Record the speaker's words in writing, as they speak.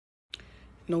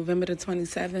November the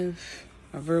 27th,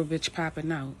 a real bitch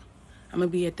popping out. I'm going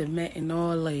to be at the Met in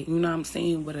all late, you know what I'm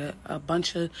saying, with a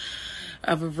bunch of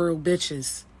other real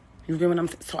bitches. You get what I'm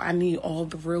saying? So I need all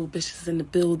the real bitches in the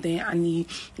building. I need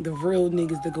the real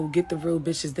niggas to go get the real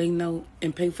bitches they know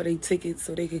and pay for their tickets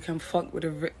so they can come fuck with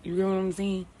you know what I'm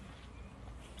saying?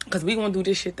 Because we going to do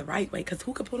this shit the right way. Because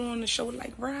who could put on a show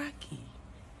like Rocky?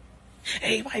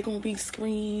 Everybody going to be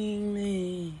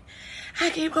screaming. I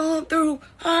keep going through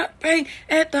heartbreak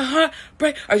at the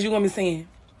heartbreak. Or you going to be saying,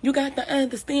 you got to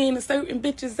understand that certain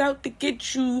bitches out to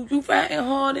get you. You fighting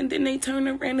hard and then they turn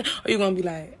around. Or you going to be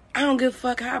like, I don't give a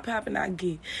fuck how popping I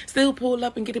get. Still pull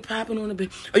up and get it popping on the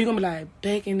bitch. Or you going to be like,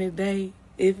 back in the day,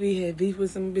 if we had beef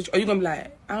with some bitch. Or you going to be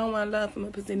like, I don't want love from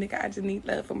a pussy nigga. I just need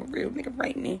love from a real nigga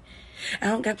right now. I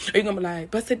don't got. Or you going to be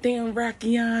like, bust a damn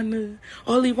Rockiana.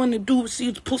 All he want to do is see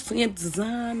his pussy and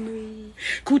designer.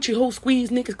 Coochie hole squeeze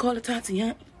niggas call it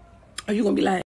Tatiana. Or you going to be like,